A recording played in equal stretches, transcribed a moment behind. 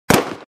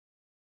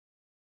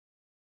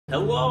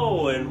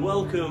Hello and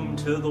welcome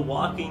to The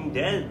Walking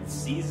Dead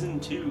Season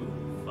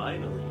 2.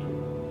 Finally.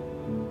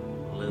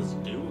 Let's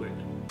do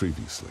it.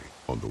 Previously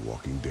on The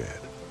Walking Dead.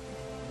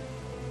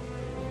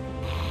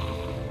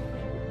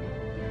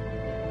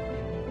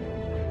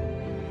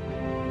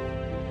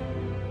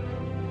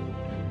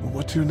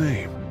 What's your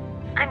name?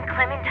 I'm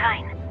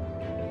Clementine.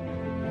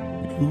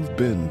 You've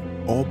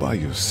been all by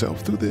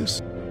yourself through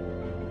this?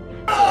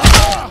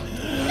 I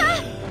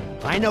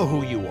know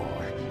who you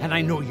are, and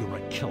I know you're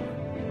a killer.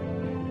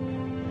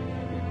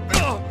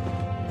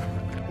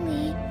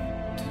 Lee,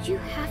 did you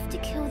have to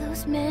kill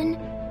those men?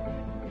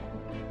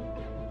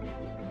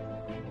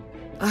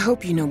 I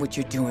hope you know what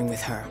you're doing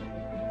with her.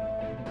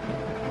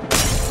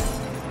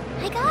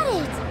 I got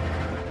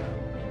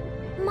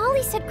it!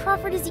 Molly said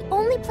Crawford is the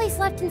only place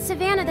left in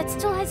Savannah that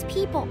still has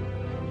people.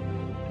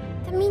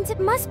 That means it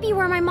must be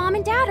where my mom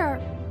and dad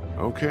are.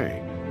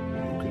 Okay,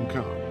 you can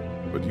come,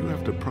 but you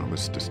have to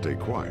promise to stay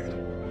quiet.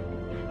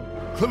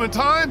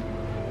 Clementine?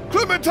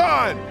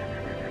 Clementine!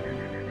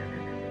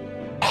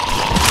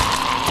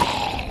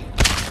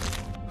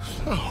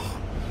 No.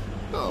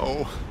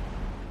 No.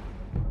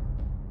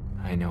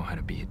 I know how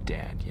to be a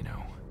dad, you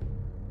know.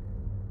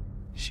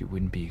 She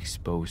wouldn't be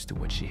exposed to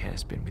what she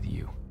has been with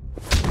you.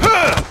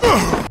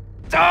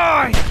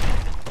 Die!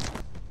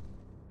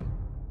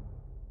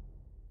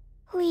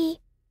 Lee,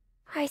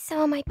 I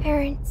saw my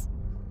parents.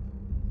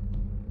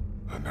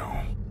 I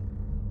know.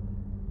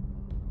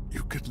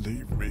 You can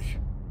leave me.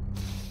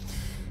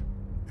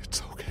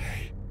 It's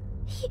okay.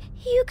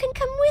 You can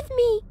come with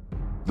me.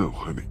 No,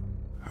 honey.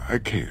 I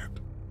can't.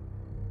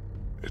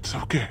 It's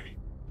okay.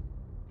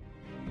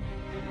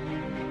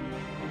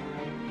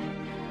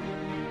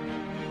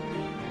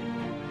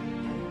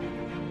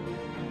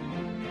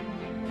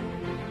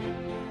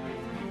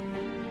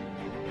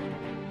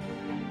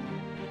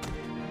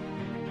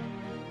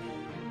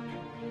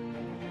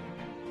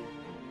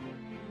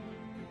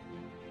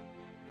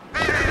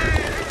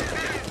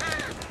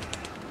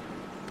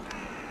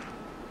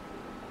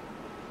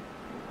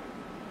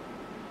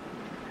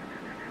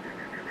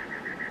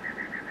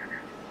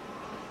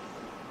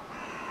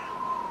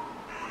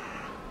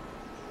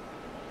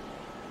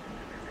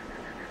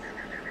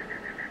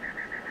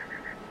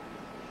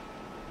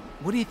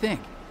 What do you think?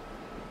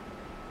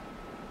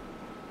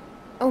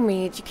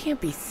 Omid, you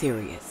can't be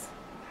serious.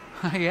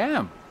 I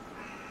am.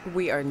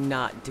 We are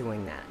not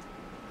doing that.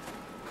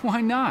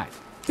 Why not?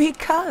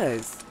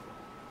 Because.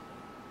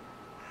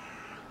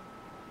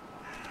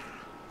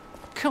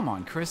 Come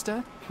on,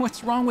 Krista.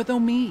 What's wrong with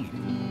Omid?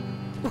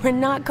 We're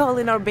not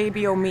calling our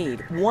baby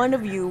Omid. One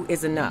of you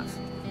is enough.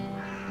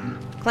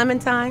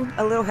 Clementine,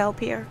 a little help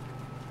here?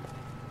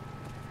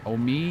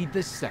 Omid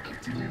the second.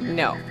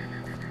 No.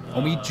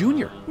 Omid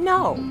Jr.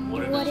 No.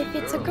 What if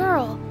it's a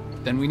girl?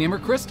 Then we name her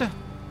Krista.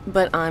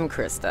 But I'm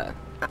Krista.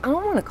 I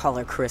don't want to call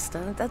her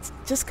Krista. That's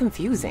just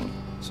confusing.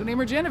 So name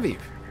her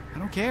Genevieve. I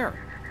don't care.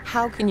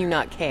 How can you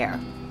not care?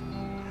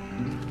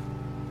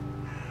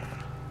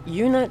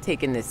 You're not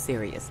taking this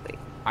seriously.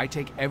 I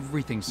take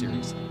everything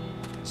seriously.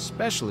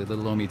 Especially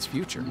little Omid's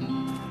future.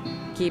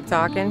 Keep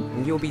talking,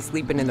 and you'll be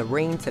sleeping in the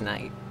rain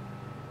tonight.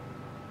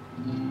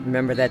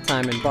 Remember that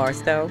time in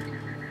Barstow?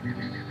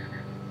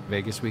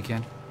 Vegas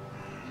weekend?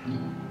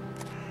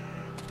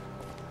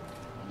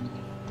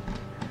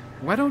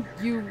 Why don't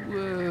you,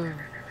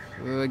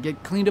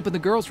 get cleaned up in the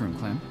girls' room,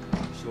 Clem?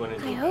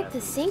 I hope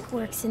the sink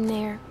works in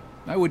there.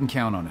 I wouldn't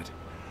count on it.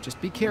 Just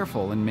be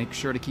careful and make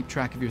sure to keep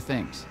track of your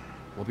things.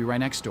 We'll be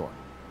right next door.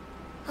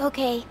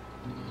 Okay.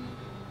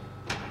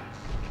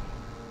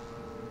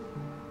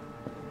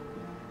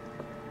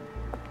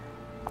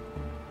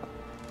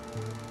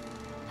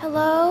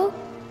 Hello?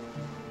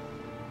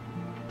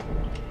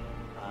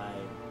 Hi.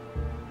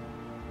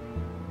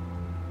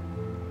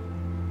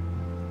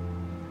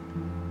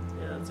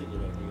 Yeah, that's a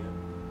good idea.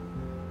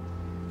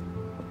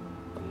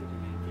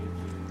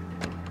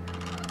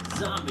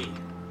 Zombie!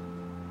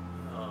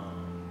 Oh.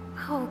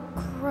 Oh,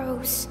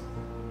 gross.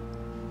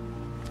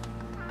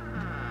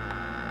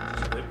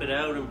 Whip it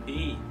out and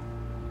pee.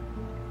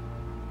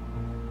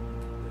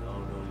 We all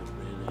know you're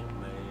really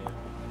mad.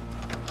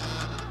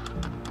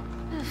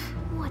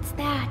 What's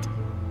that?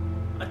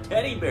 A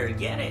teddy bear,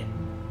 get it!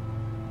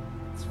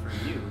 It's for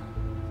you.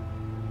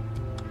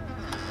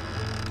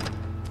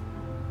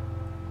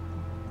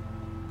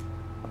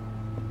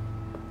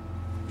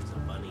 It's a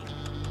bunny.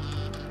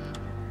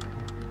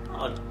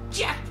 Oh,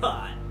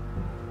 jackpot!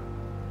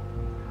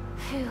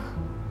 Phew.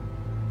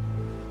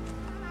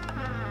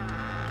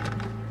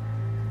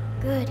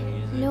 Good.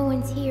 No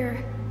one's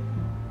here.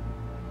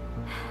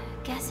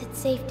 Guess it's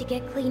safe to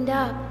get cleaned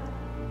up.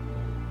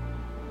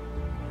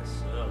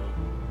 Guess so.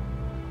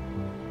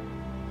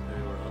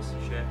 Anywhere else to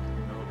check? I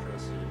don't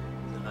trust it.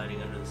 Is it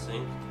hiding under the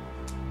sink?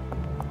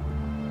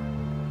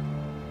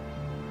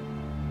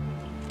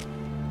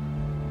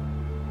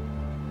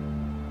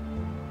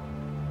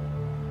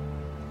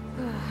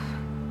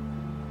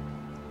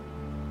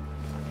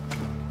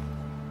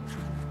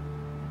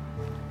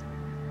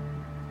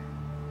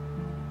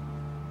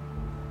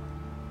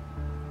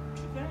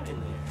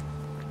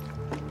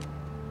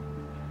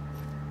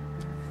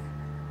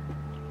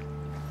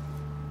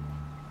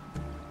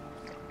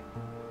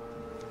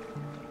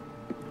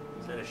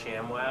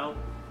 ShamWow?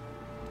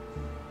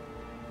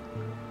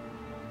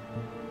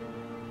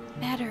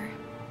 Better.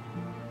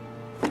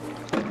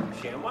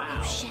 ShamWow.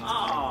 Oh, shit.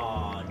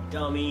 Aw,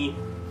 dummy.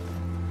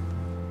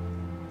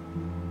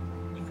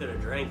 You could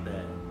have drank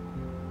that.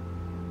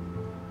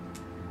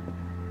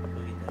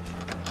 Look at that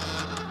shit.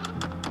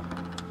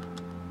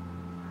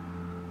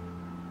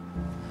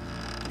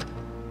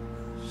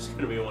 There's just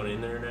gonna be one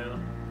in there now.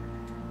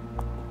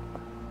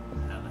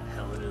 How the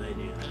hell do they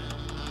do that?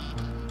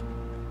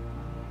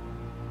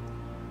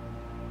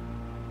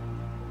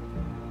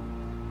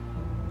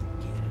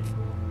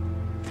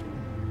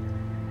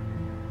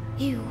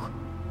 Ew.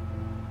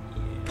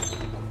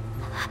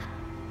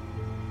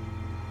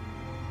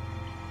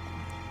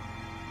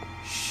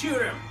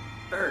 Shoot him!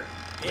 Or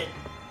it.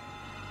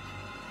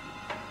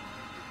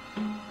 A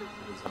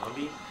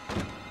zombie?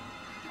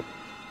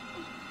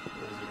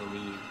 What does it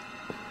mean?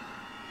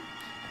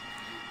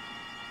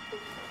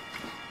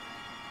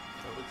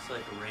 That looks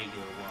like a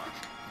regular walk.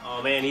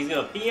 Oh man, he's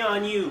gonna pee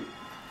on you!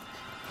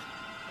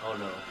 Oh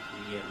no,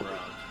 you're getting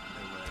robbed.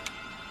 Never mind.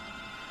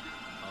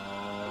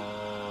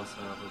 Oh,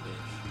 son of a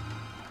bitch.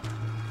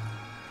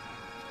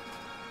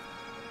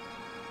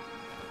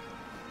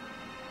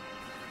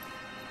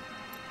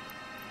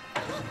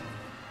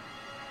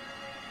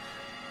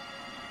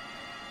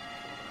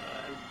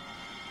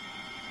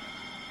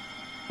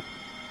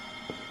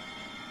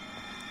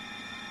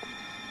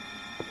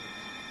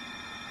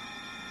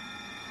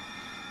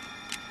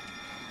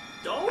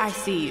 I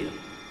see you.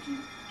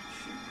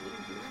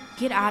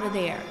 Get out of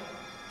there.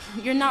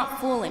 You're not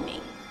fooling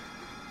me.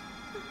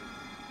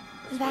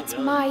 That's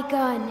my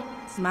gun.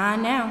 It's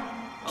mine now.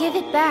 Give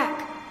it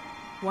back.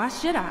 Why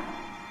should I?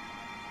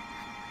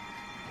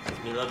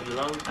 We love you a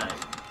long time.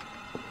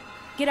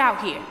 Get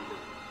out here.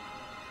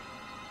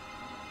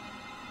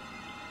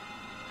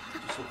 Do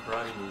some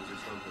karate moves or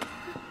something.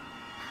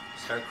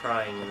 Start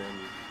crying and then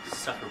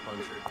sucker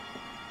punch her.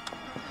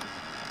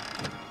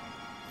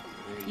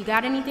 You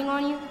got anything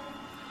on you?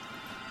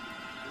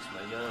 Just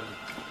my gun.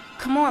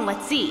 Come on,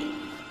 let's see.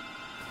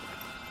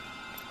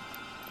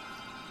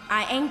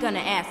 I ain't gonna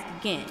ask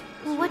again.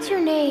 What's your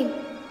name?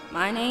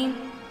 My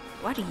name?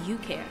 Why do you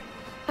care?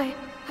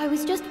 I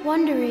was just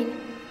wondering.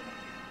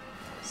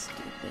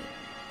 Stupid.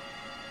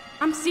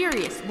 I'm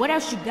serious. What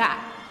else you got?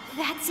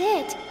 That's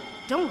it.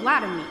 Don't lie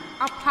to me.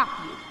 I'll pop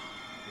you.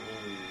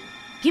 Ooh,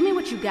 Give me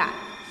what you got.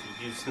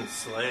 she's using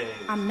slang.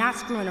 I'm not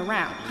screwing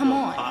around. You Come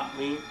gonna on. Pop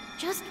me?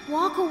 Just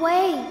walk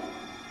away.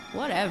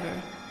 Whatever.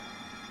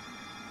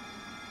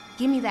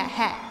 Give me that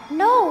hat.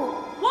 No.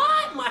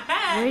 What? My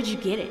hat? Where'd you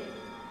get it?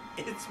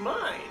 It's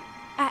mine.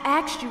 I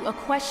asked you a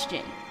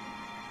question.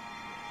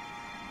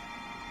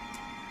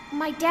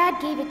 My dad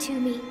gave it to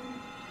me.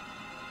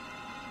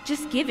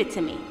 Just give it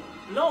to me.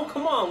 No,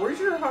 come on. Where's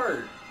your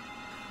heart?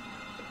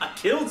 I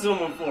killed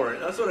someone for it.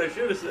 That's what I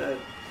should have said.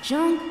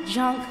 Junk,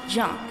 junk,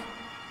 junk.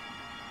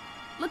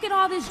 Look at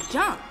all this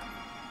junk.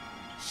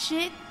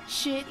 Shit,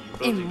 shit, You're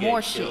about and to more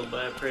get killed shit.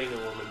 by a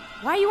pregnant woman.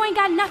 Why you ain't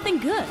got nothing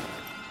good?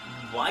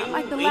 Why you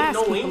Like the ain't last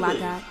no people English? I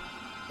got.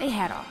 They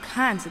had all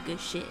kinds of good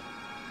shit.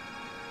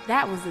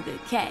 That was a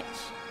good catch.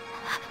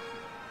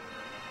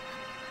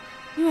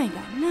 You ain't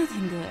got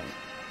nothing good.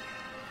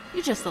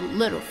 You're just a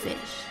little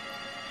fish.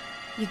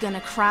 You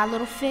gonna cry,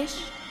 little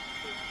fish?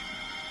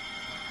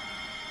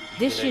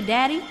 This your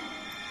daddy?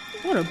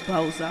 What a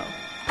bozo.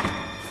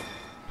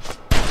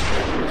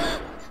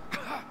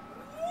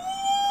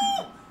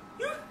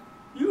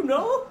 You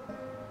know?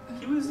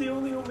 He was the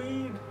only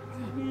Omid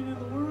in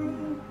the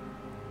world.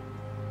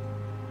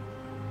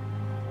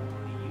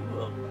 You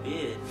a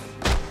bitch.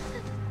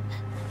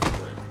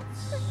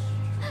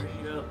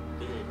 Straight up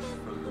bitch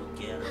from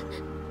the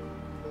ghetto.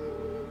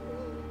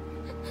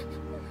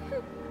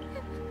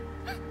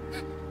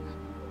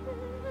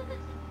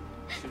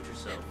 Shoot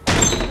yourself.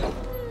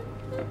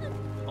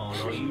 Oh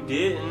no, you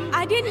didn't.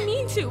 I didn't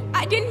mean to.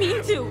 I didn't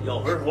mean to. Yo,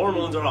 her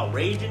hormones are all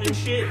raging and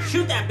shit.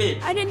 Shoot that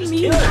bitch. I didn't Just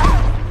mean kill to.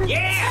 her.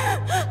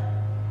 Yeah.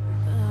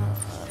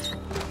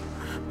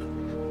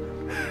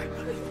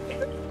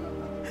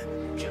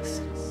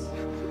 Justice.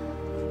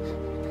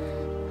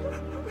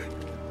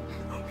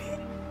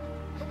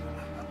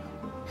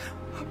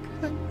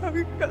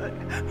 Oh God.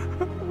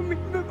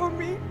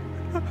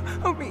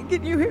 Omi,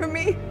 can you hear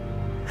me?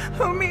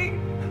 Omi.